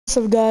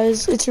What's up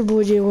guys, it's your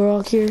boy Jay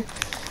Warlock here.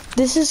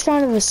 This is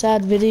kind of a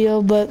sad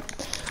video, but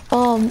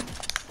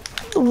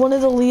one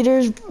of the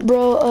leaders,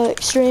 bro,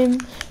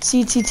 Extreme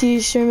CCT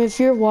Extreme, if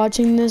you're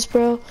watching this,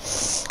 bro,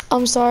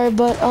 I'm sorry,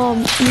 but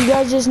you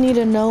guys just need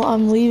to know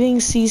I'm leaving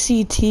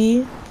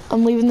CCT.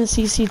 I'm leaving the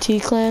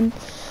CCT clan.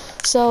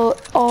 So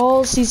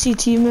all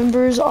CCT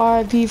members,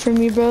 RIP for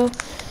me, bro.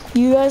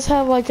 You guys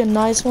have like a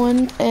nice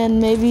one, and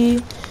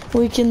maybe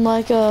we can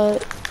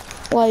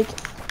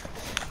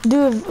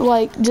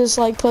just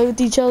play with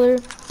each other.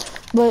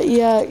 But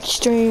yeah,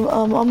 Extreme,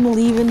 I'm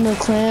leaving the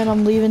clan.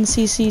 I'm leaving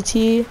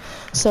CCT,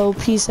 so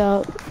peace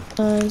out,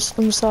 guys.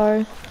 I'm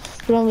sorry,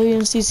 but I'm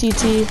leaving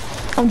CCT.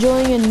 I'm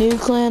joining a new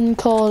clan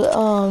called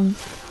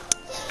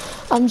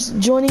I'm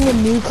joining a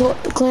new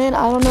clan.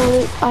 I don't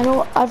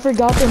know I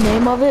forgot the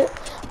name of it,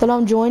 but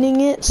I'm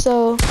joining it.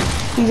 So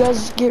you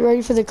guys get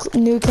ready for the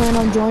new clan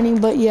I'm joining.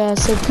 But yeah,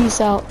 so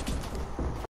peace out.